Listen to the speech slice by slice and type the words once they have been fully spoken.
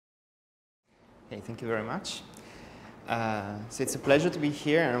Okay, thank you very much. So it's a pleasure to be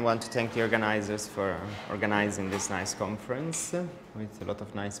here, and I want to thank the organizers for organizing this nice conference with a lot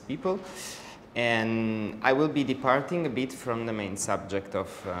of nice people. And I will be departing a bit from the main subject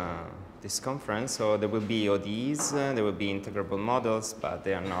of this conference. So there will be ODEs, there will be integrable models, but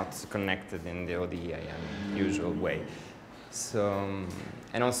they are not connected in the ODE usual way. So,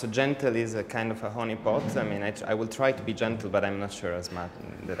 and also gentle is a kind of a honeypot. I mean, I will try to be gentle, but I'm not sure as much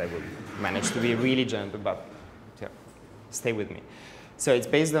that I will manage to be really gentle, but yeah, stay with me. So it's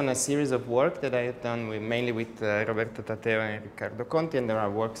based on a series of work that I have done mainly with Roberto Tateo and Riccardo Conti, and there are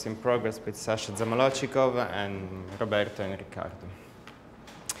works in progress with Sasha Zamolodchikov and Roberto and Riccardo.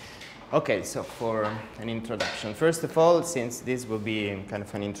 Okay, so for an introduction. First of all, since this will be kind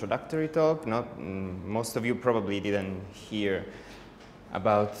of an introductory talk, most of you probably didn't hear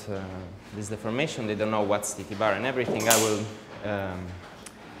about this deformation. They don't know what's TT bar and everything. I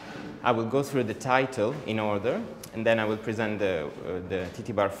will go through the title in order, and then I will present the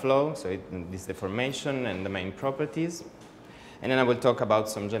TT bar flow, so this deformation and the main properties. And then I will talk about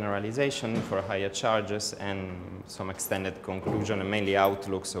some generalization for higher charges and some extended conclusion and mainly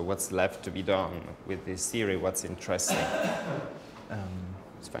outlook, so what's left to be done with this theory, what's interesting.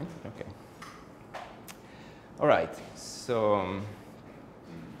 It's fine? Okay. All right, so...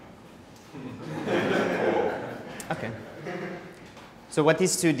 okay. So what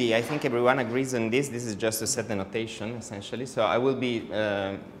is 2D? I think everyone agrees on this. This is just a set notation, essentially. So I will be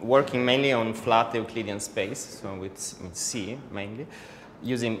working mainly on flat Euclidean space, so with C mainly,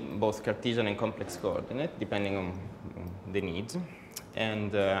 using both Cartesian and complex coordinate, depending on the need.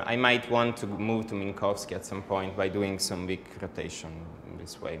 And I might want to move to Minkowski at some point by doing some weak rotation in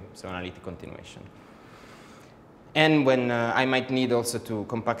this way, so analytic continuation. And when I might need also to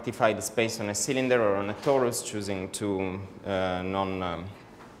compactify the space on a cylinder or on a torus, choosing two non-parallel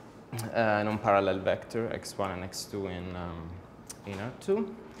vector, x1 and x2 in R2.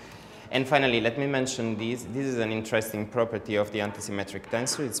 And finally, let me mention this. This is an interesting property of the antisymmetric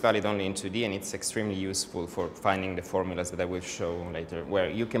tensor. It's valid only in 2D, and it's extremely useful for finding the formulas that I will show later, where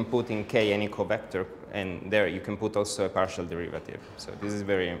you can put in K any covector, and there you can put also a partial derivative. So this is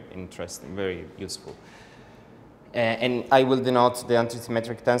very interesting, very useful. And I will denote the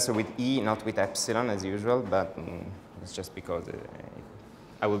antisymmetric tensor with E, not with epsilon as usual, but it's just because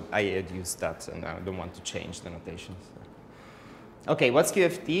I had used that and I don't want to change the notations. Okay, what's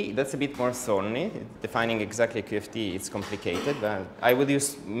QFT? That's a bit more thorny. Defining exactly QFT is complicated. I will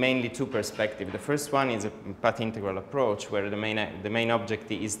use mainly two perspectives. The first one is a path integral approach, where the main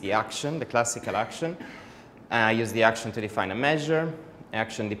object is the action, the classical action. I use the action to define a measure.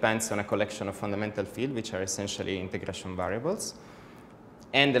 Action depends on a collection of fundamental fields, which are essentially integration variables.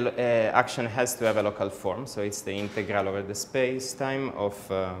 And the action has to have a local form, so it's the integral over the space-time of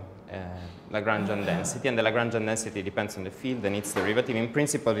Lagrangian density. And the Lagrangian density depends on the field and its derivative. In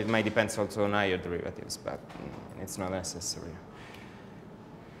principle, it might depend also on higher derivatives, but it's not necessary.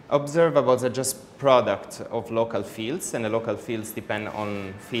 Observables are just product of local fields, and the local fields depend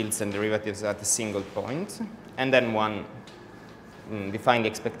on fields and derivatives at a single point. And then one define the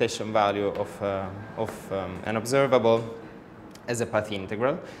expectation value of an observable as a path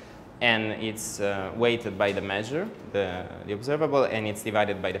integral, and it's weighted by the measure, the observable, and it's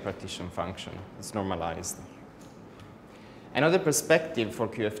divided by the partition function. It's normalized. Another perspective for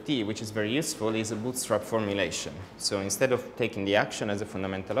QFT, which is very useful, is a bootstrap formulation. So instead of taking the action as a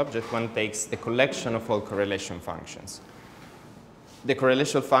fundamental object, one takes the collection of all correlation functions. The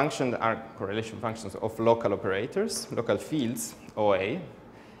correlation functions are correlation functions of local operators, local fields, OA,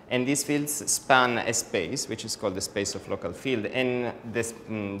 and these fields span a space, which is called the space of local field. And this,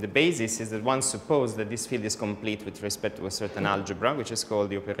 the basis is that one supposes that this field is complete with respect to a certain algebra, which is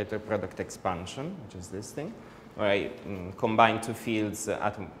called the operator product expansion, which is this thing, where I combine two fields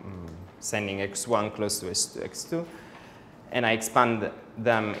at sending x1 close to x2, and I expand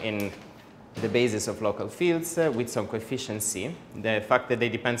them in the basis of local fields with some coefficient C. The fact that they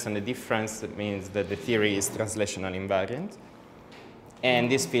depend on the difference means that the theory is translational invariant.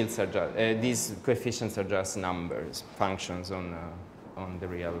 And these fields are just, these coefficients are just numbers, functions on the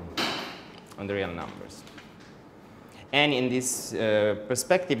real numbers. And in this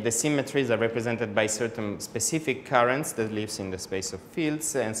perspective, the symmetries are represented by certain specific currents that lives in the space of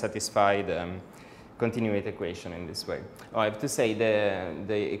fields and satisfy the continuity equation in this way. I have to say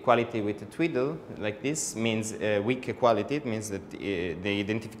the equality with a twiddle like this means weak equality. It means that the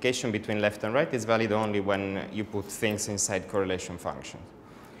identification between left and right is valid only when you put things inside correlation functions.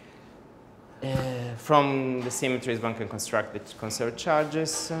 From the symmetries, one can construct the conserved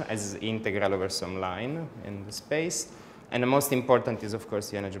charges as integral over some line in the space. And the most important is, of course,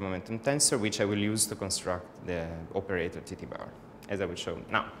 the energy momentum tensor, which I will use to construct the operator TT bar, as I will show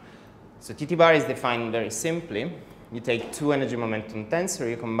now. So TT bar is defined very simply. You take two energy momentum tensor,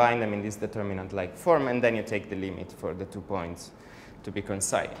 you combine them in this determinant-like form, and then you take the limit for the 2 points to be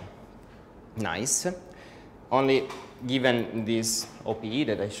coinciding. Nice. Only given this OPE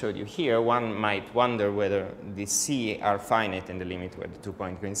that I showed you here, one might wonder whether the C are finite in the limit where the 2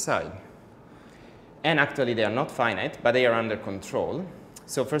 points coincide. And actually they are not finite, but they are under control.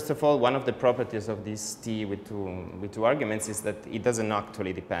 So first of all, one of the properties of this T with two arguments is that it doesn't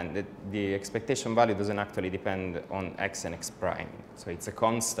actually depend. The expectation value doesn't actually depend on x and x prime. So it's a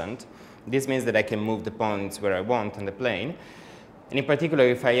constant. This means that I can move the points where I want on the plane. And in particular,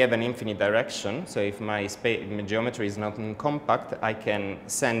 if I have an infinite direction, so if my geometry is not compact, I can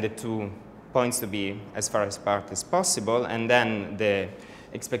send the 2 points to be as far apart as possible, and then the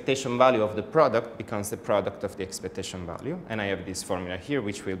expectation value of the product becomes the product of the expectation value. And I have this formula here,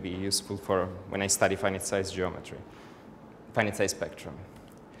 which will be useful for when I study finite size geometry, finite size spectrum.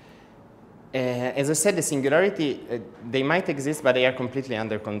 As I said, the singularity, they might exist, but they are completely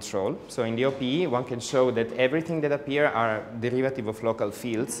under control. So in the OPE, one can show that everything that appear are derivative of local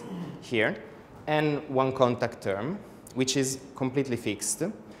fields here, and one contact term, which is completely fixed.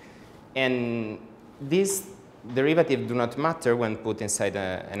 And these derivatives do not matter when put inside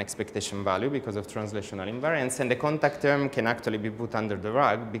an expectation value because of translational invariance, and the contact term can actually be put under the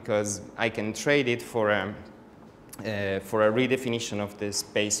rug because I can trade it for a redefinition of the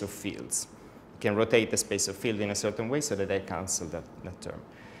space of fields. Can rotate the space of field in a certain way so that I cancel that term.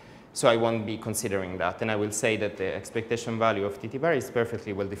 So I won't be considering that, and I will say that the expectation value of TT bar is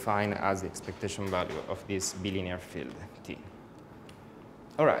perfectly well defined as the expectation value of this bilinear field T.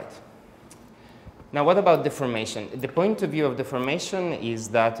 All right. Now what about deformation? The point of view of deformation is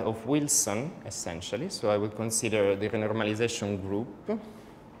that of Wilson, essentially, so I will consider the renormalization group.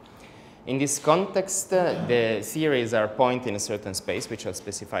 In this context, the theories are points in a certain space, which I'll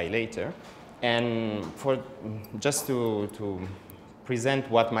specify later. And just to present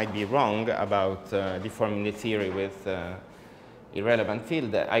what might be wrong about deforming the theory with irrelevant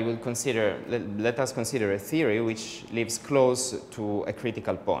field, I will consider, let us consider a theory which lives close to a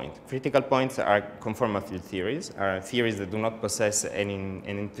critical point. Critical points are conformal field theories, are theories that do not possess an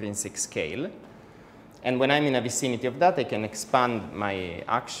intrinsic scale. And when I'm in a vicinity of that, I can expand my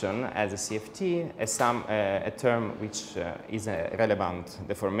action as a CFT, a term which is a relevant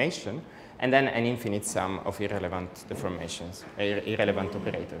deformation, and then an infinite sum of irrelevant deformations, irrelevant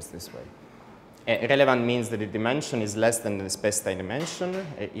operators this way. Irrelevant means that the dimension is less than the space-time dimension.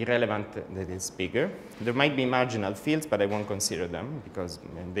 Irrelevant that is bigger. There might be marginal fields, but I won't consider them because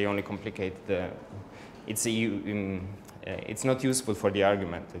they only complicate the, it's not useful for the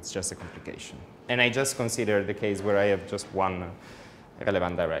argument, it's just a complication. And I just consider the case where I have just one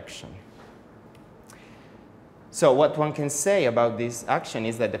relevant direction. So what one can say about this action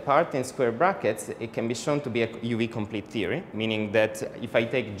is that the part in square brackets, it can be shown to be a UV complete theory, meaning that if I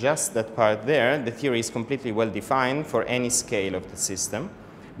take just that part there, the theory is completely well defined for any scale of the system.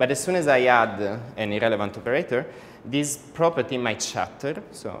 But as soon as I add an irrelevant operator, this property might shatter,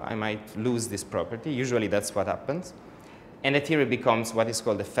 so I might lose this property. Usually that's what happens. And the theory becomes what is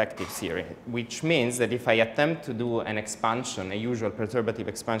called effective theory, which means that if I attempt to do an expansion, a usual perturbative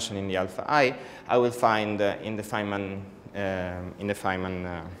expansion in the alpha I will find in the Feynman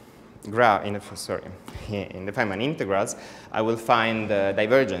integrals, I will find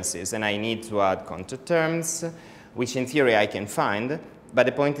divergences, and I need to add contour terms, which in theory I can find. But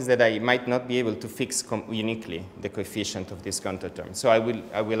the point is that I might not be able to fix uniquely the coefficient of this contour term. So I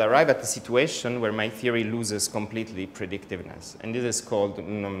will arrive at a situation where my theory loses completely predictiveness. And this is called a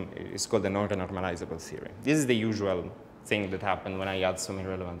non-renormalizable theory. This is the usual thing that happens when I add some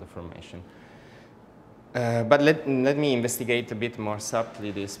irrelevant deformation. But let me investigate a bit more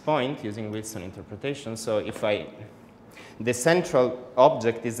subtly this point using Wilson interpretation. So the central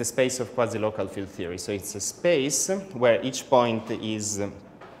object is the space of quasi-local field theory. So it's a space where each point is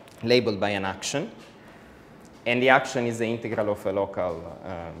labeled by an action, and the action is the integral of a local,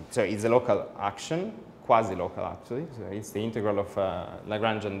 so it's a local action, quasi-local actually, so it's the integral of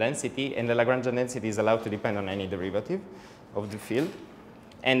Lagrangian density, and the Lagrangian density is allowed to depend on any derivative of the field.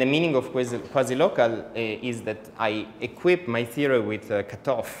 And the meaning of quasi-local is that I equip my theory with a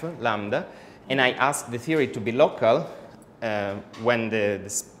cutoff, lambda, and I ask the theory to be local when the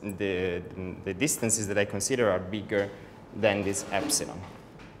distances that I consider are bigger than this epsilon.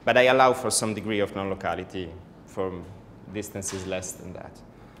 But I allow for some degree of non-locality for distances less than that.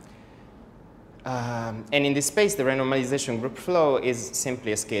 And in this space, the renormalization group flow is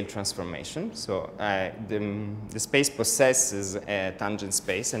simply a scale transformation. So the space possesses a tangent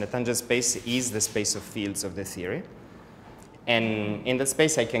space, and the tangent space is the space of fields of the theory. And in that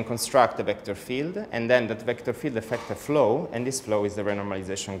space, I can construct a vector field, and then that vector field affects a flow, and this flow is the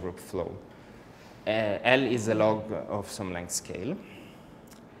renormalization group flow. L is a log of some length scale.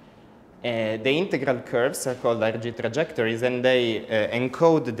 The integral curves are called RG trajectories, and they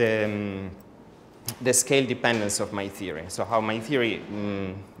encode the scale dependence of my theory. So how my theory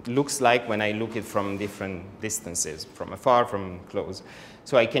looks like when I look at it from different distances, from afar, from close.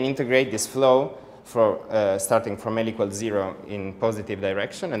 So I can integrate this flow for starting from L equals 0 in positive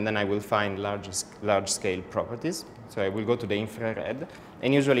direction, and then I will find large scale properties. So I will go to the infrared,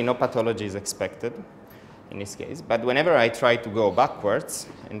 and usually no pathology is expected in this case. But whenever I try to go backwards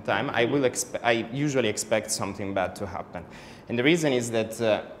in time, I usually expect something bad to happen. And the reason is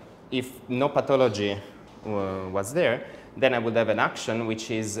that if no pathology was there, then I would have an action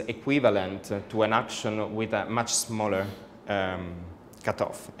which is equivalent to an action with a much smaller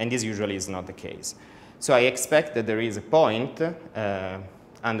cutoff. And this usually is not the case. So I expect that there is a point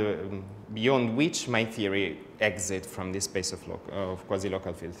beyond which my theory exits from this space of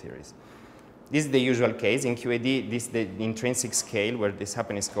quasi-local field theories. This is the usual case. In QAD, the intrinsic scale where this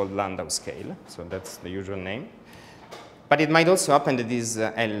happens is called Landau scale. So that's the usual name. But it might also happen that this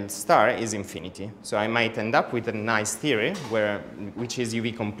L star is infinity. So I might end up with a nice theory which is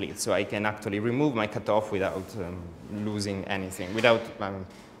UV complete. So I can actually remove my cutoff without losing anything,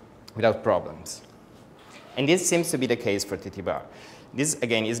 without problems. And this seems to be the case for TT bar. This,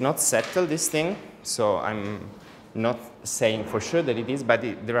 again, is not settled, this thing. So I'm not saying for sure that it is, but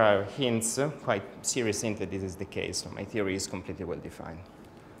there are hints, quite serious hints that this is the case. So my theory is completely well defined.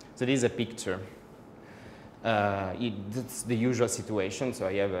 So this is a picture. That's the usual situation. So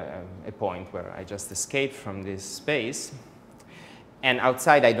I have a point where I just escape from this space. And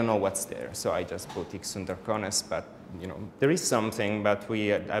outside, I don't know what's there. So I just put X under Cones, but there is something, but we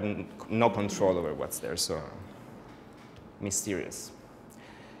have no control over what's there. So mysterious.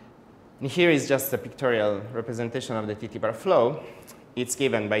 And here is just a pictorial representation of the TT bar flow. It's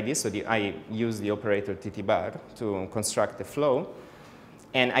given by this. So I use the operator TT bar to construct the flow.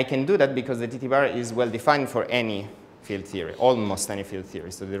 And I can do that because the TT bar is well defined for any field theory, almost any field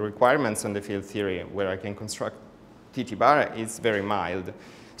theory. So the requirements on the field theory where I can construct TT bar is very mild.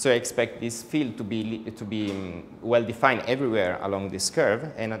 So I expect this field to be well defined everywhere along this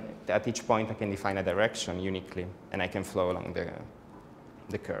curve. And at each point, I can define a direction uniquely, and I can flow along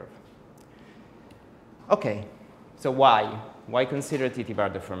the curve. OK, so why? Why consider TT bar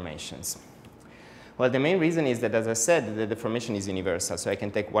deformations? Well, the main reason is that, as I said, the deformation is universal. So I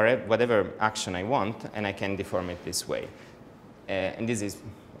can take whatever action I want, and I can deform it this way. And this is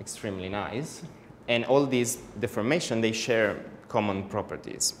extremely nice. And all these deformations, they share common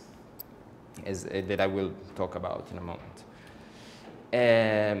properties that I will talk about in a moment.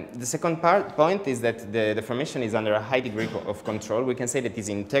 The second point is that the deformation is under a high degree of control. We can say that it's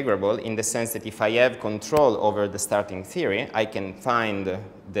integrable in the sense that if I have control over the starting theory, I can find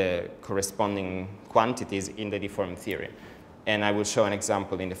the corresponding quantities in the deformed theory. And I will show an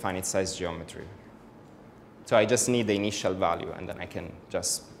example in the finite size geometry. So I just need the initial value, and then I can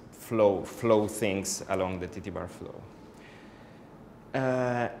just flow things along the TT bar flow.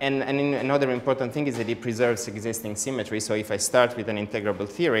 And another important thing is that it preserves existing symmetry. So if I start with an integrable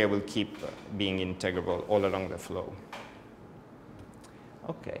theory, I will keep being integrable all along the flow.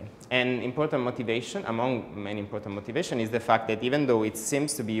 OK. And important motivation, among many important motivation, is the fact that even though it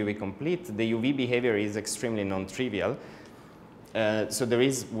seems to be UV complete, the UV behavior is extremely non-trivial. So there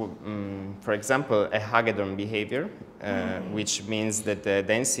is, for example, a Hagedorn behavior, which means that the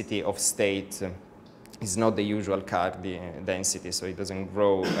density of state is not the usual car density, so it doesn't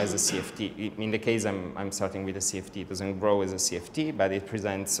grow as a CFT. In the case I'm starting with a CFT, it doesn't grow as a CFT, but it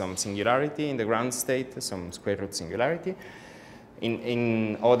presents some singularity in the ground state, some square root singularity.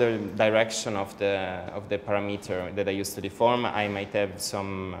 In other direction of the parameter that I used to deform, I might have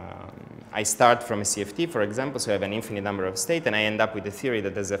some, I start from a CFT, for example, so I have an infinite number of states, and I end up with a theory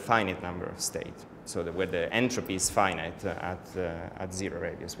that has a finite number of states, so where the entropy is finite at zero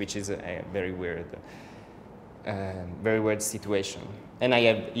radius, which is a very weird situation. And I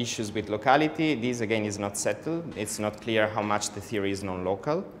have issues with locality. This, again, is not settled. It's not clear how much the theory is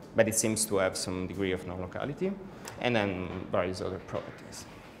non-local, but it seems to have some degree of non-locality, and then various other properties.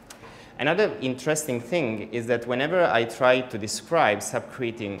 Another interesting thing is that whenever I try to describe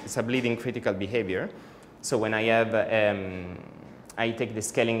subleading critical behavior, so when I have, I take the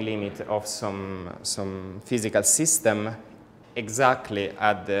scaling limit of some physical system exactly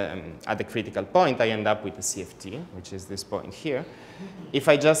at the critical point, I end up with a CFT, which is this point here. If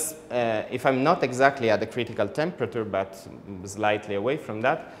I'm not exactly at the critical temperature, but slightly away from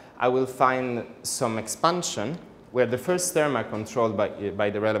that, I will find some expansion where the first term are controlled by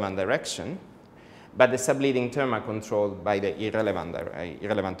the relevant direction, but the subleading term are controlled by the irrelevant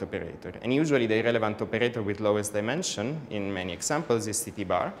operator. And usually the irrelevant operator with lowest dimension in many examples is TT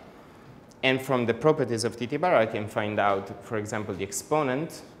bar. And from the properties of TT bar, I can find out, for example, the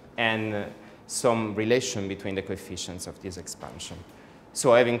exponent and some relation between the coefficients of this expansion.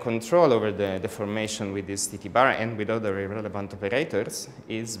 So having control over the deformation with this TT bar and with other irrelevant operators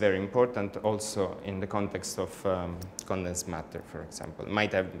is very important also in the context of condensed matter, for example. It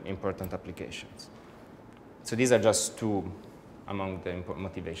might have important applications. So these are just two among the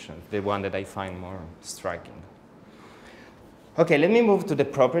motivations, the one that I find more striking. Okay, let me move to the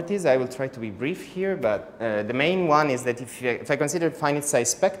properties. I will try to be brief here, but the main one is that if I consider finite size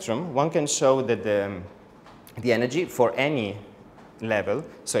spectrum, one can show that the energy for any level,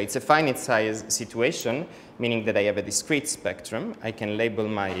 so it's a finite size situation, meaning that I have a discrete spectrum. I can label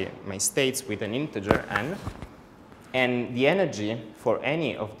my states with an integer n, and the energy for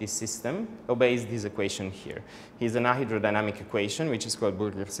any of this system obeys this equation here. It's an hydrodynamic equation, which is called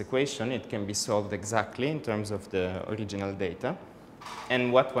Burger's equation. It can be solved exactly in terms of the original data.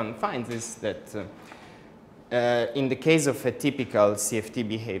 And what one finds is that in the case of a typical CFT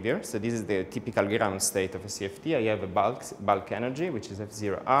behavior, so this is the typical ground state of a CFT, I have a bulk energy, which is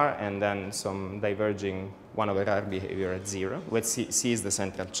F0R, and then some diverging 1 over R behavior at 0, where C is the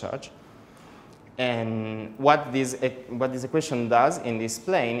central charge. And what this equation does in this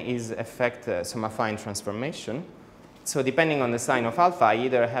plane is affect some affine transformation. So depending on the sign of alpha, I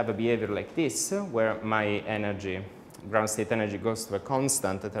either have a behavior like this, where my energy, ground state energy, goes to a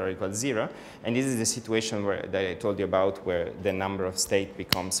constant at r equals 0. And this is the situation that I told you about, where the number of state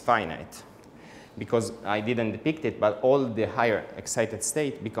becomes finite. Because I didn't depict it, but all the higher excited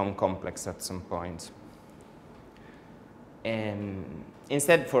state become complex at some point. And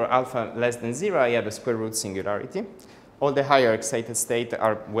instead, for alpha less than 0, I have a square root singularity. All the higher excited states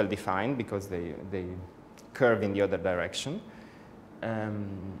are well defined because they curve in the other direction.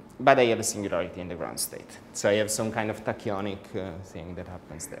 But I have a singularity in the ground state. So I have some kind of tachyonic thing that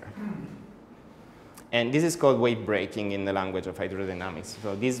happens there. And this is called wave breaking in the language of hydrodynamics.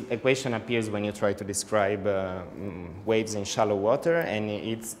 So this equation appears when you try to describe waves in shallow water, and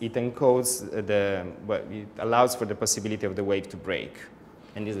it encodes it allows for the possibility of the wave to break.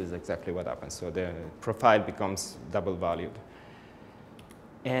 And this is exactly what happens. So the profile becomes double valued.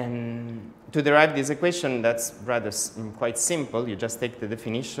 And to derive this equation, that's rather quite simple. You just take the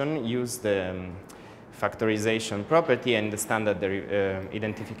definition, use the factorization property, and the standard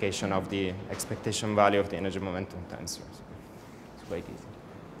identification of the expectation value of the energy momentum tensor. So it's quite easy.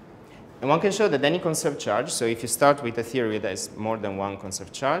 And one can show that any conserved charge, so if you start with a theory that has more than one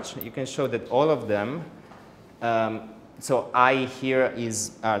conserved charge, you can show that all of them, so I here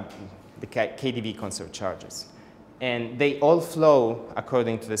are the KdV conserved charges. And they all flow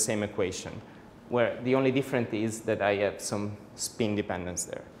according to the same equation, where the only difference is that I have some spin dependence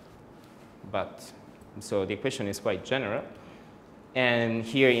there. So the equation is quite general. And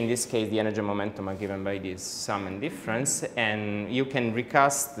here, in this case, the energy momentum are given by this sum and difference. And you can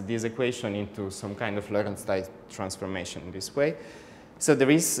recast this equation into some kind of Lorentz-type transformation in this way. So there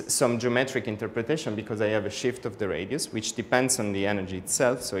is some geometric interpretation because I have a shift of the radius, which depends on the energy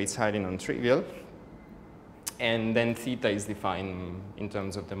itself. So it's highly non-trivial. And then theta is defined in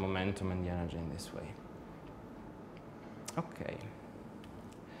terms of the momentum and the energy in this way. Okay.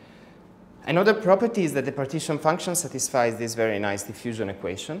 Another property is that the partition function satisfies this very nice diffusion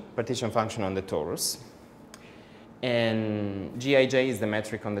equation, partition function on the torus. And Gij is the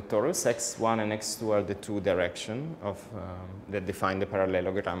metric on the torus. X1 and X2 are the two directions that define the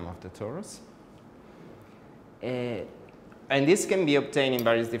parallelogram of the torus. And this can be obtained in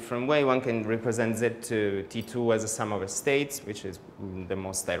various different ways. One can represent Z to T2 as a sum of states, which is the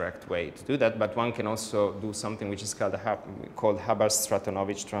most direct way to do that. But one can also do something which is called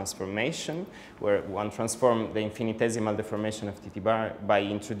Hubbard-Stratonovich transformation, where one transforms the infinitesimal deformation of TT bar by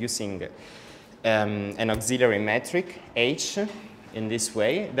introducing an auxiliary metric, H, in this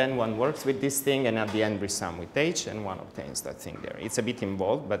way. Then one works with this thing, and at the end resum with H, and one obtains that thing there. It's a bit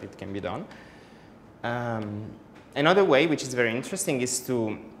involved, but it can be done. Another way, which is very interesting, is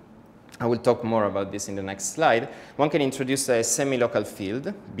I will talk more about this in the next slide. One can introduce a semi-local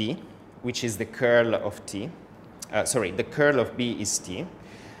field, B, which is the curl of T. The curl of B is T.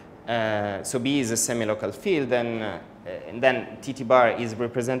 So B is a semi-local field, and and then TT bar is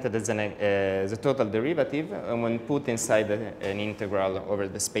represented as a total derivative, and when put inside an integral over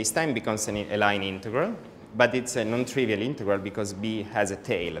the space-time becomes a line integral, but it's a non-trivial integral because B has a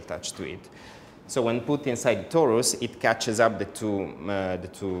tail attached to it. So when put inside the torus, it catches up the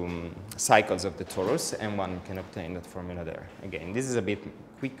two cycles of the torus, and one can obtain that formula there. Again, this is a bit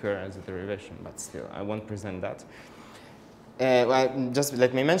quicker as a derivation, but still, I won't present that. Well, just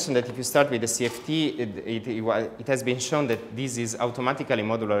let me mention that if you start with the CFT, it has been shown that this is automatically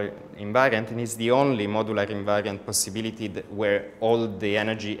modular invariant, and is the only modular invariant possibility where all the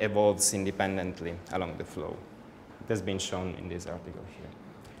energy evolves independently along the flow. It has been shown in this article here.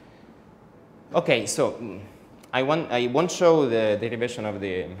 Okay, so I won't show the derivation of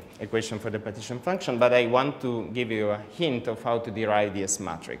the equation for the partition function, but I want to give you a hint of how to derive the S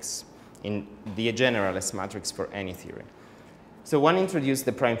matrix, in the general S matrix for any theory. So one introduced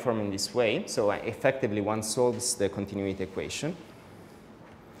the prime form in this way. So effectively, one solves the continuity equation.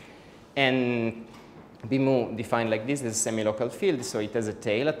 And B mu defined like this is a semi-local field, so it has a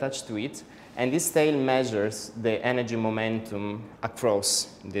tail attached to it. And this tail measures the energy momentum across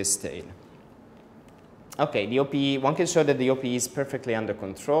this tail. Okay, the OPE, one can show that the OPE is perfectly under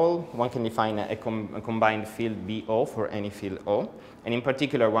control. One can define a combined field BO for any field O. And in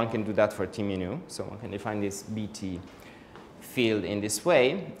particular, one can do that for T mu nu. So one can define this BT field in this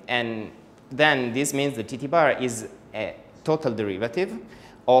way. And then this means the TT bar is a total derivative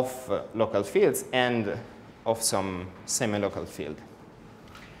of local fields and of some semi-local field.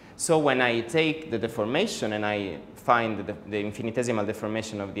 So when I take the deformation and I find the infinitesimal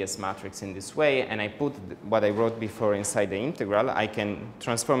deformation of the S matrix in this way, and I put what I wrote before inside the integral, I can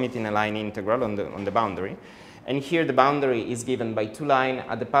transform it in a line integral on the boundary. And here the boundary is given by two lines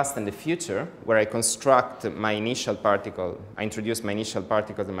at the past and the future, where I construct my initial particle, I introduce my initial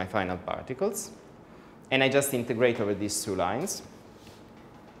particles and my final particles, and I just integrate over these two lines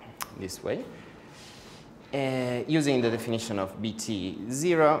this way. Using the definition of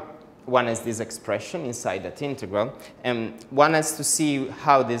BT0, one has this expression inside that integral, and one has to see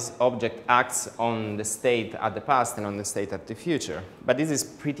how this object acts on the state at the past and on the state at the future. But this is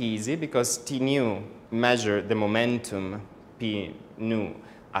pretty easy because T nu measures the momentum P nu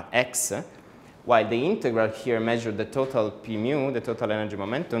at x, while the integral here measures the total P mu, the total energy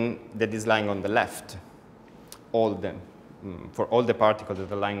momentum that is lying on the left, for all the particles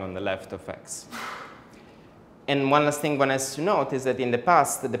that are lying on the left of x. And one last thing one has to note is that in the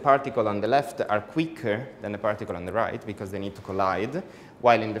past, the particles on the left are quicker than the particle on the right because they need to collide,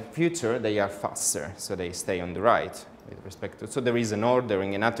 while in the future they are faster, so they stay on the right with respect to. So there is an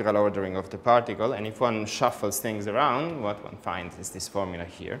ordering, a natural ordering of the particle, and if one shuffles things around, what one finds is this formula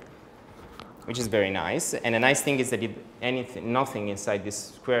here, which is very nice. And a nice thing is that nothing inside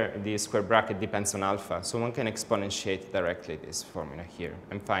this square bracket depends on alpha, so one can exponentiate directly this formula here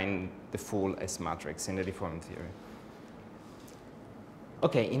and find the full S matrix in the deformed theory.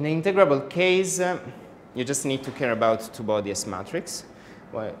 Okay, in the integrable case, you just need to care about two-body S matrix.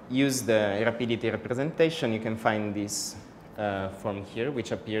 Well, use the rapidity representation. You can find this form here,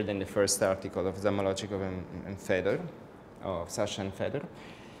 which appeared in the first article of Zamolodchikov and Fedor, of Sasha and Fedor.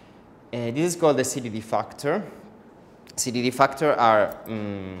 This is called the CDD factor. CDD factor are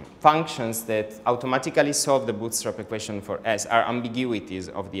functions that automatically solve the bootstrap equation for S, are ambiguities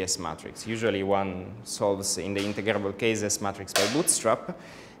of the S matrix. Usually one solves, in the integrable case, S matrix by bootstrap,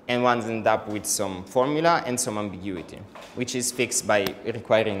 and one ends up with some formula and some ambiguity, which is fixed by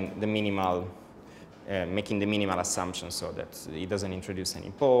requiring the minimal, making the minimal assumption so that it doesn't introduce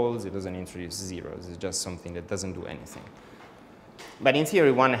any poles, it doesn't introduce zeros, it's just something that doesn't do anything. But in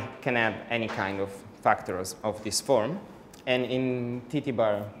theory, one can have any kind of factors of this form. And in TT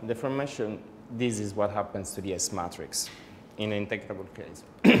bar deformation, this is what happens to the S matrix in an integrable case.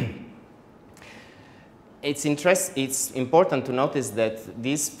 It's important to notice that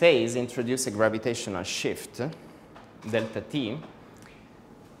this phase introduces a gravitational shift, delta t,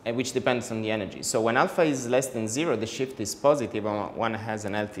 which depends on the energy. So when alpha is less than 0, the shift is positive, and one has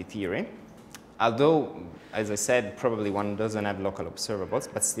an healthy theory. Although, as I said, probably one doesn't have local observables,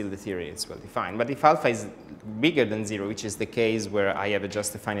 but still the theory is well defined. But if alpha is bigger than 0, which is the case where I have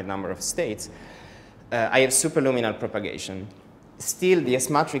just a finite number of states, I have superluminal propagation. Still, the S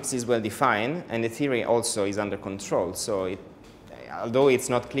matrix is well defined, and the theory also is under control. So although it's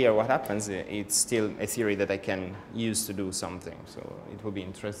not clear what happens, it's still a theory that I can use to do something. So it will be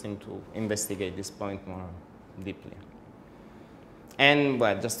interesting to investigate this point more deeply. And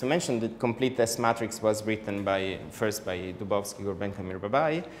well, just to mention, the complete S matrix was written first by Dubovsky, Gorbenko, and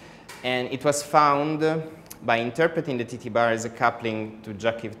Mirbabai, and it was found by interpreting the TT bar as a coupling to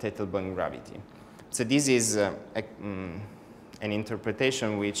Jakiv-Teitelbaum gravity. So this is an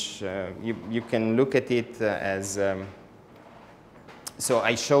interpretation which you can look at it as, so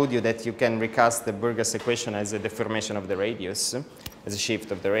I showed you that you can recast the Burgers equation as a deformation of the radius, as a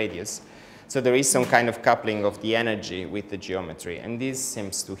shift of the radius. So there is some kind of coupling of the energy with the geometry, and this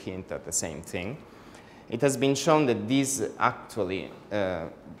seems to hint at the same thing. It has been shown that these actually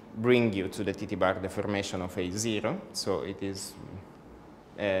bring you to the TT-bar deformation of A0, so it is,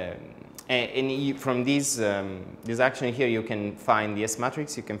 from this action here you can find the S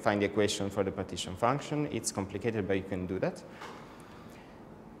matrix, you can find the equation for the partition function. It's complicated, but you can do that.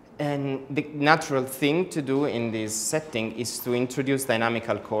 And the natural thing to do in this setting is to introduce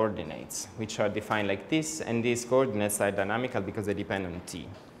dynamical coordinates, which are defined like this, and these coordinates are dynamical because they depend on t,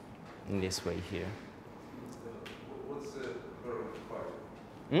 in this way here. What's the verb required?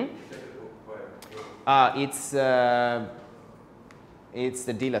 It's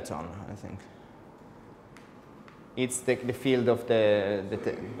the dilaton, I think. It's the field of the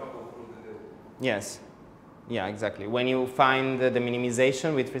yes. Yeah, exactly. When you find the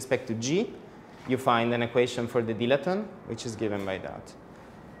minimization with respect to G, you find an equation for the dilaton, which is given by that.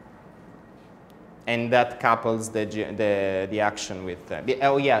 And that couples the action with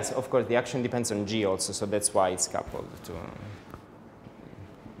oh yes, of course, the action depends on G also, so that's why it's coupled to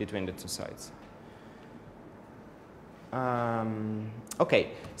between the two sides. Okay,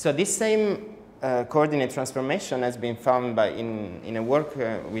 so this same coordinate transformation has been found in a work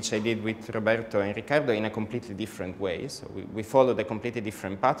which I did with Roberto and Riccardo in a completely different way. So we followed a completely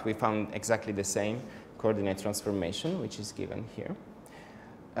different path. We found exactly the same coordinate transformation, which is given here.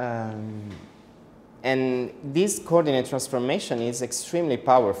 And this coordinate transformation is extremely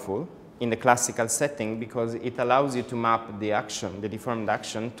powerful in the classical setting because it allows you to map the action, the deformed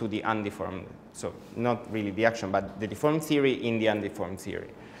action, to the undeformed. So not really the action, but the deformed theory in the undeformed theory.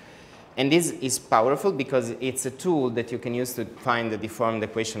 And this is powerful because it's a tool that you can use to find the deformed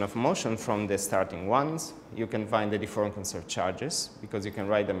equation of motion from the starting ones. You can find the deformed conserved charges because you can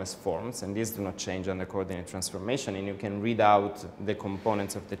write them as forms, and these do not change under coordinate transformation, and you can read out the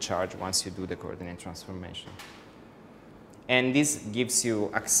components of the charge once you do the coordinate transformation. And this gives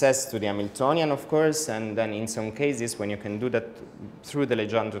you access to the Hamiltonian, of course, and then in some cases, when you can do that through the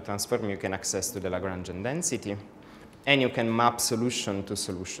Legendre transform, you can access to the Lagrangian density. And you can map solution to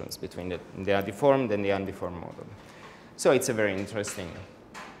solutions between the deformed and the undeformed model. So it's a very interesting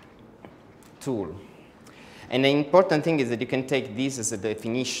tool. And the important thing is that you can take this as a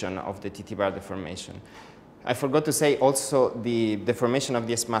definition of the TT-bar deformation. I forgot to say also the deformation of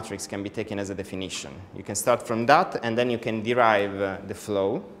the S matrix can be taken as a definition. You can start from that, and then you can derive the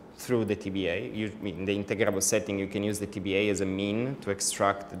flow through the TBA. In the integrable setting, you can use the TBA as a mean to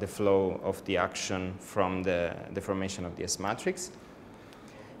extract the flow of the action from the deformation of the S matrix.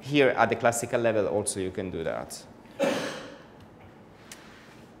 Here, at the classical level, also you can do that.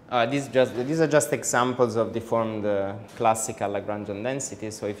 These are just examples of deformed classical Lagrangian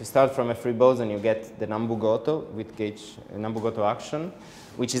densities. So if you start from a free boson, you get the Nambu-Goto with Nambu-Goto action,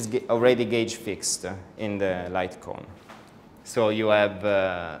 which is already gauge fixed in the light cone. So you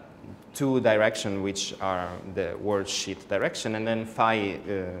have two directions, which are the worldsheet direction, and then phi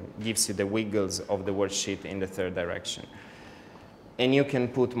gives you the wiggles of the worldsheet in the third direction. And you can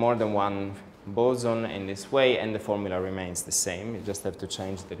put more than one boson in this way, and the formula remains the same. You just have to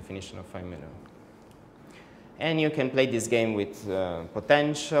change the definition of phi minimum. And you can play this game with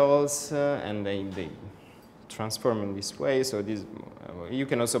potentials, and they transform in this way. So this, you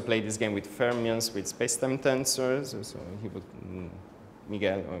can also play this game with fermions, with space-time tensors. So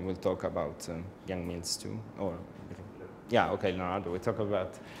Miguel will talk about Young-Mills too. Or, yeah, okay, Leonardo will talk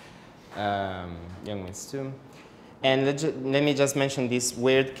about Young-Mills too. And let me just mention this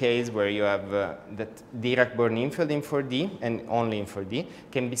weird case where you have that Dirac-Born infield in 4D, and only in 4D,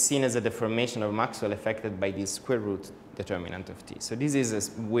 can be seen as a deformation of Maxwell affected by this square root determinant of T. So this is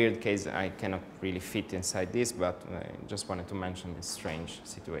a weird case. I cannot really fit inside this, but I just wanted to mention this strange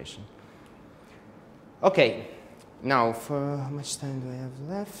situation. Okay, now for how much time do I have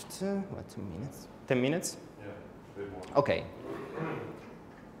left? What, 2 minutes? 10 minutes? Yeah, a bit more. Okay.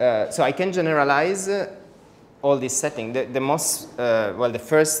 So I can generalize all this setting. The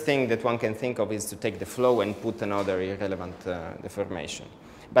first thing that one can think of is to take the flow and put another irrelevant deformation.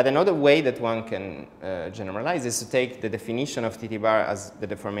 But another way that one can generalize is to take the definition of TT-bar as the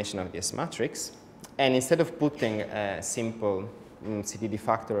deformation of the S matrix, and instead of putting a simple CDD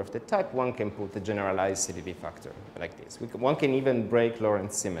factor of the type, one can put a generalized CDD factor like this. One can even break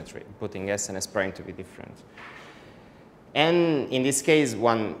Lorentz symmetry, putting S and S prime to be different. And in this case,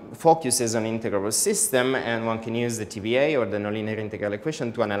 one focuses on integrable system, and one can use the TBA or the nonlinear integral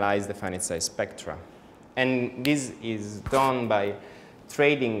equation to analyze the finite size spectra. And this is done by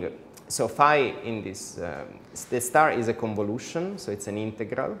trading. So phi in this, the star is a convolution, so it's an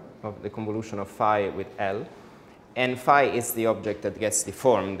integral of the convolution of phi with L. And phi is the object that gets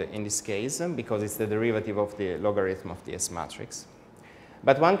deformed in this case, because it's the derivative of the logarithm of the S matrix.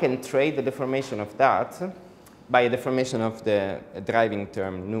 But one can trade the deformation of that by a deformation of the driving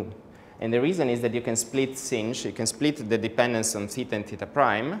term nu. And the reason is that you can split sinh, you can split the dependence on theta and theta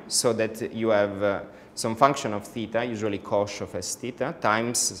prime, so that you have some function of theta, usually cosh of S theta,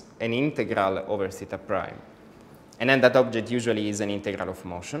 times an integral over theta prime. And then that object usually is an integral of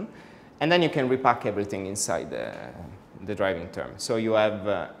motion. And then you can repack everything inside the driving term. So you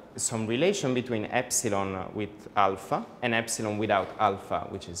have some relation between epsilon with alpha and epsilon without alpha,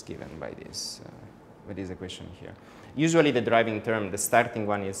 which is given by this equation here. Usually the driving term, the starting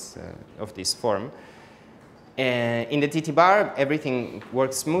one, is of this form. In the TT bar, everything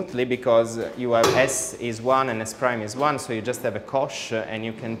works smoothly because you have S is 1 and S prime is 1, so you just have a cosh, and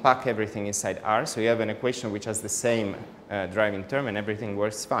you can pack everything inside R. So you have an equation which has the same driving term, and everything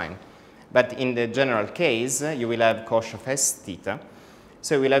works fine. But in the general case, you will have cosh of S theta.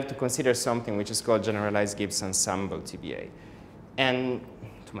 So we'll have to consider something which is called generalized Gibbs ensemble TBA. And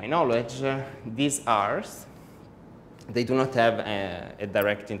to my knowledge, these R's, they do not have a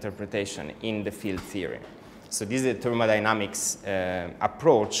direct interpretation in the field theory. So this is a thermodynamics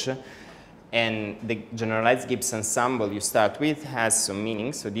approach, and the generalized Gibbs ensemble you start with has some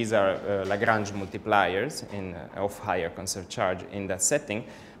meaning. So these are Lagrange multipliers of higher conserved charge in that setting.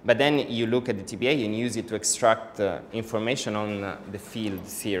 But then you look at the TBA and use it to extract information on the field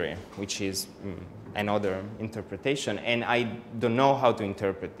theory, which is another interpretation. And I don't know how to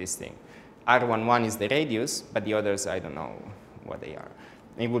interpret this thing. R11 is the radius, but the others, I don't know what they are.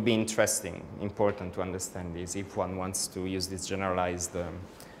 It would be interesting, important to understand this if one wants to use this generalized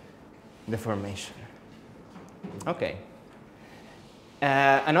deformation. Okay.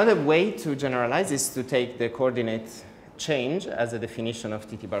 Another way to generalize is to take the coordinate change as a definition of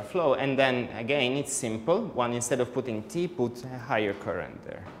TT bar flow, and then again it's simple. One, instead of putting T, put a higher current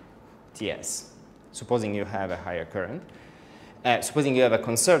there, TS. Supposing you have a higher current. Supposing you have a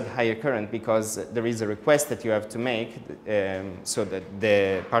conserved higher current, because there is a request that you have to make so that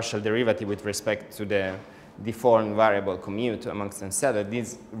the partial derivative with respect to the deformed variable commute amongst themselves,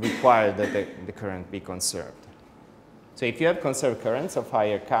 these require that the current be conserved. So if you have conserved currents of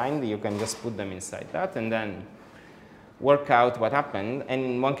higher kind, you can just put them inside that and then work out what happened.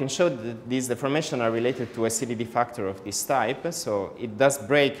 And one can show that these deformations are related to a CDD factor of this type. So it does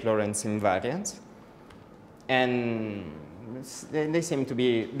break Lorentz invariance. And they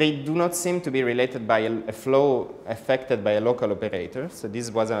do not seem to be related by a flow affected by a local operator. So this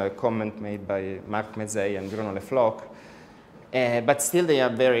was a comment made by Marc Mézet and Bruno Lefloc. But still they are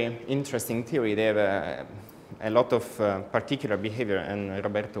very interesting theory. They have a lot of particular behavior, and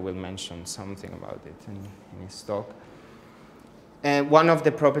Roberto will mention something about it in his talk. One of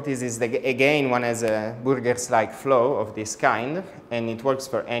the properties is that, again, one has a Burgers-like flow of this kind, and it works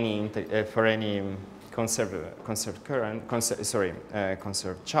for any conserved current,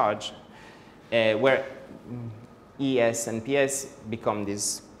 conserved charge, where ES and PS become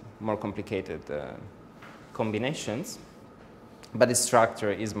these more complicated combinations, but the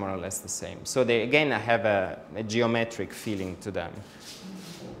structure is more or less the same. So they, again, have a geometric feeling to them.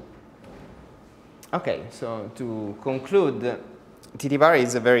 Okay, so to conclude, TT bar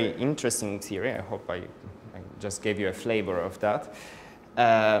is a very interesting theory. I hope I just gave you a flavor of that.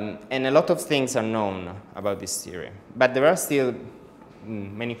 And a lot of things are known about this theory. But there are still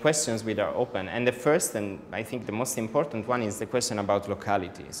many questions which are open. And the first, and I think the most important one, is the question about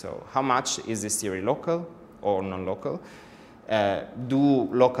locality. So how much is this theory local or non-local? Do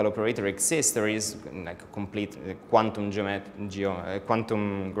local operators exist? There is like a complete quantum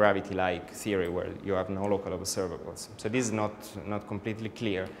gravity-like theory where you have no local observables. So this is not completely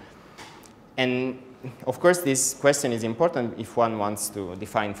clear. And of course, this question is important if one wants to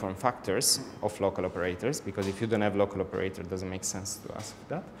define form factors of local operators, because if you don't have local operator, it doesn't make sense to ask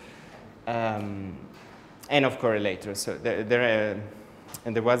that. And of correlators. So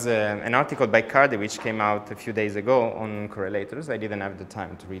there was an article by Cardi which came out a few days ago on correlators. I didn't have the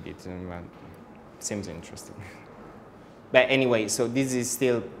time to read it, and it seems interesting. But anyway, so this is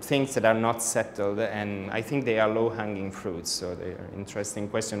still things that are not settled, and I think they are low-hanging fruits, so they are interesting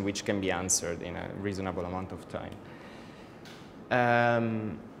questions which can be answered in a reasonable amount of time.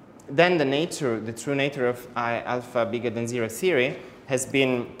 Then the true nature of I alpha bigger than 0 theory. has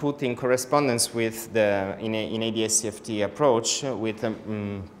been put in correspondence with the, in ADS-CFT approach with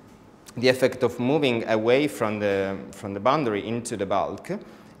the effect of moving away from the boundary into the bulk.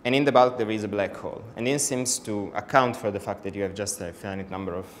 And in the bulk, there is a black hole. And this seems to account for the fact that you have just a finite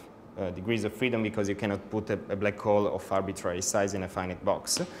number of degrees of freedom because you cannot put a black hole of arbitrary size in a finite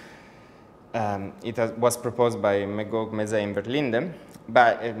box. It was proposed by McGaugh, Mezey, and Verlinde.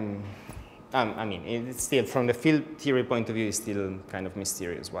 But I mean, it's still, from the field theory point of view, it's still kind of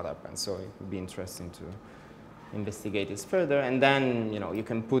mysterious what happens. So it would be interesting to investigate this further. And then, you know, you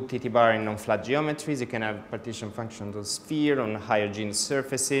can put TT bar in non-flat geometries. You can have partition functions of sphere on higher gene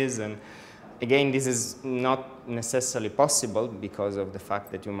surfaces. And again, this is not necessarily possible because of the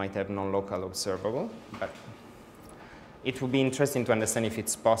fact that you might have non-local observable. But it would be interesting to understand if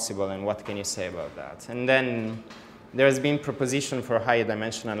it's possible and what can you say about that. And then there has been proposition for higher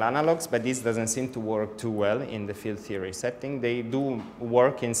dimensional analogs, but this doesn't seem to work too well in the field theory setting. They do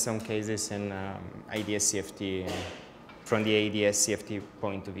work in some cases in ADS-CFT, from the ADS-CFT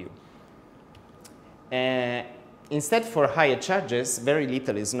point of view. Instead, for higher charges, very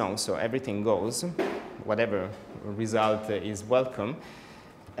little is known, so everything goes. Whatever result is welcome.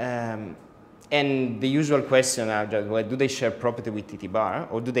 And the usual question are just, well, do they share property with TT bar,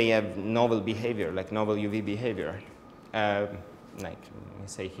 or do they have novel behavior, like novel UV behavior? Like, let me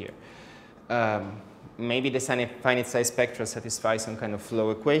say here. Maybe the finite size spectra satisfy some kind of flow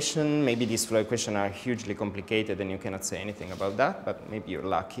equation. Maybe these flow equations are hugely complicated and you cannot say anything about that, but maybe you're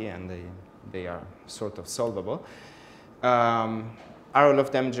lucky and they are sort of solvable. Are all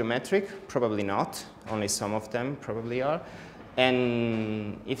of them geometric? Probably not. Only some of them probably are.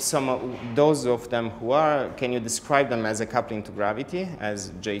 And if some of those of them who are, can you describe them as a coupling to gravity,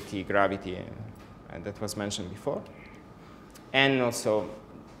 as JT gravity that was mentioned before? And also,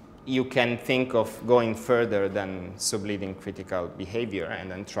 you can think of going further than subleading critical behavior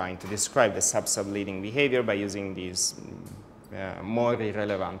and then trying to describe the sub-subleading behavior by using these more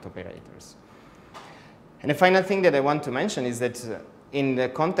irrelevant operators. And the final thing that I want to mention is that in the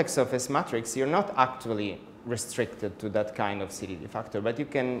context of S matrix, you're not actually restricted to that kind of CDD factor, but you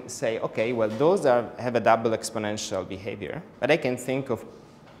can say, okay, well, those have a double exponential behavior, but I can think of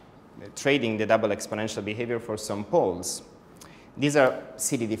trading the double exponential behavior for some poles. These are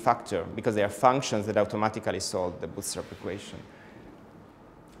CDD factor because they are functions that automatically solve the bootstrap equation.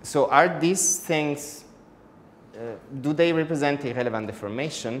 So are these things, do they represent irrelevant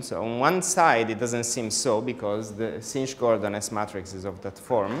deformation? So on one side, it doesn't seem so because the Sinch-Gordon S matrix is of that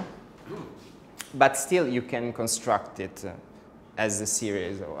form. But still, you can construct it as a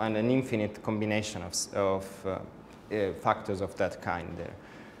series and an infinite combination of factors of that kind there.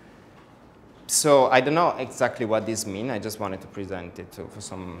 So I don't know exactly what this means. I just wanted to present it for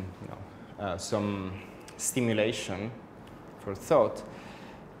some, some stimulation for thought.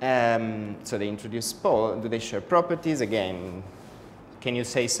 So they introduce pole. Do they share properties? Again, can you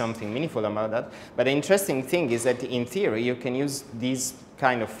say something meaningful about that? But the interesting thing is that in theory, you can use these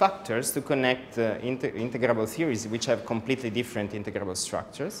kind of factors to connect integrable theories which have completely different integrable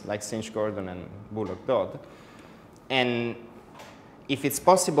structures, like Sinch-Gordon and Bullock-Dodd. And if it's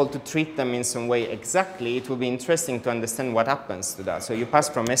possible to treat them in some way exactly, it will be interesting to understand what happens to that. So you pass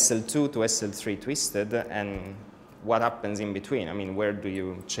from SL2 to SL3 twisted, and what happens in between? I mean, where do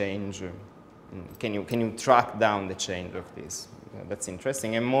you change? Can you track down the change of this? That's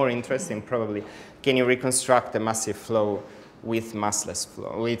interesting. And more interesting, probably, can you reconstruct a massive flow with massless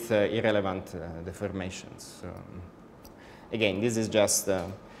flow, with irrelevant deformations? So, again, this is just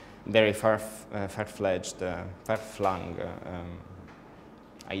very far-fledged, far-flung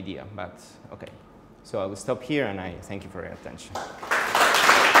idea, but okay. So I will stop here, and I thank you for your attention.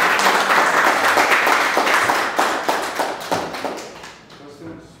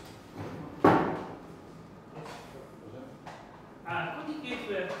 Could you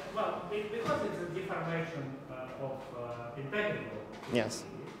give, well, because it's a deformation of integrable, Yes.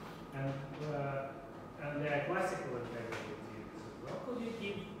 And they are classical integrable theories as well, could you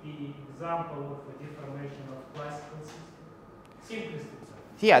give the example of a deformation of classical system? Simplest example.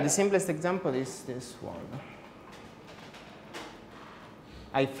 Yeah, the simplest example is this one.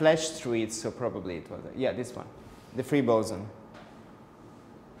 I flashed through it, so probably it was, yeah, this one, the free boson.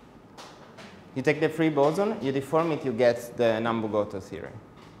 You take the free boson, you deform it, you get the Nambu-Goto theory.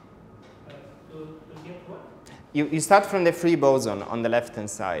 To get what? You start from the free boson on the left-hand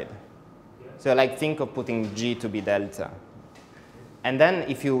side. Yeah. So like think of putting G to be delta. And then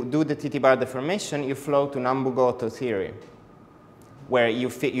if you do the TT bar deformation, you flow to Nambu-Goto theory. where you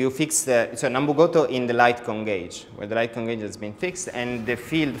fix so Nambu-Goto in the light cone gauge, where the light cone gauge has been fixed, and the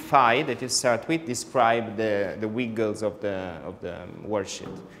field phi that you start with describe the wiggles of the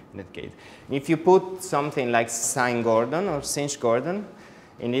worldsheet in that case. If you put something like sine Gordon or sinh Gordon,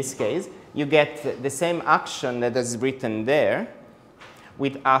 in this case, you get the same action that is written there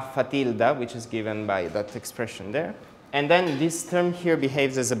with alpha tilde, which is given by that expression there. And then this term here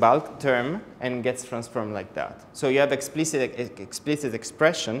behaves as a bulk term and gets transformed like that. So you have explicit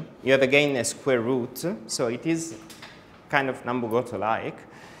expression. You have again a square root. So it is kind of Nambu-Goto-like.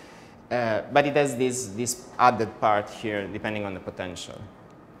 But it has this added part here depending on the potential.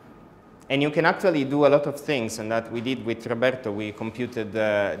 And you can actually do a lot of things, and that we did with Roberto. We computed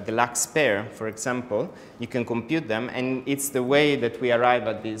the Lax pair, for example. You can compute them, and it's the way that we arrive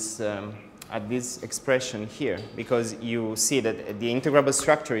at this expression here, because you see that the integrable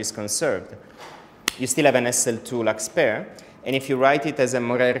structure is conserved. You still have an SL2 Lax pair, and if you write it as a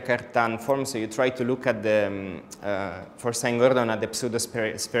Morer-Cartan form, so you try to look at the, for sine Gordon, at the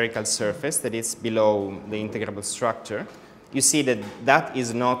pseudo-spherical surface that is below the integrable structure, you see that that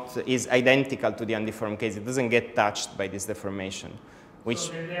is identical to the undeformed case. It doesn't get touched by this deformation. Which,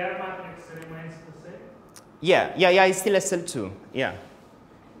 so the layer matrix remains the same? Yeah, it's still SL2, yeah.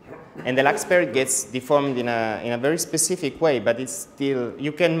 And the Lax pair gets deformed in a very specific way, but it's still,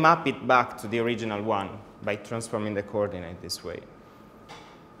 you can map it back to the original one by transforming the coordinate this way.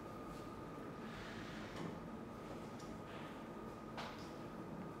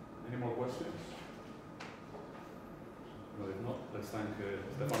 Any more questions? Well, if not, let's thank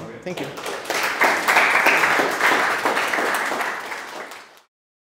Stefano again. Thank you.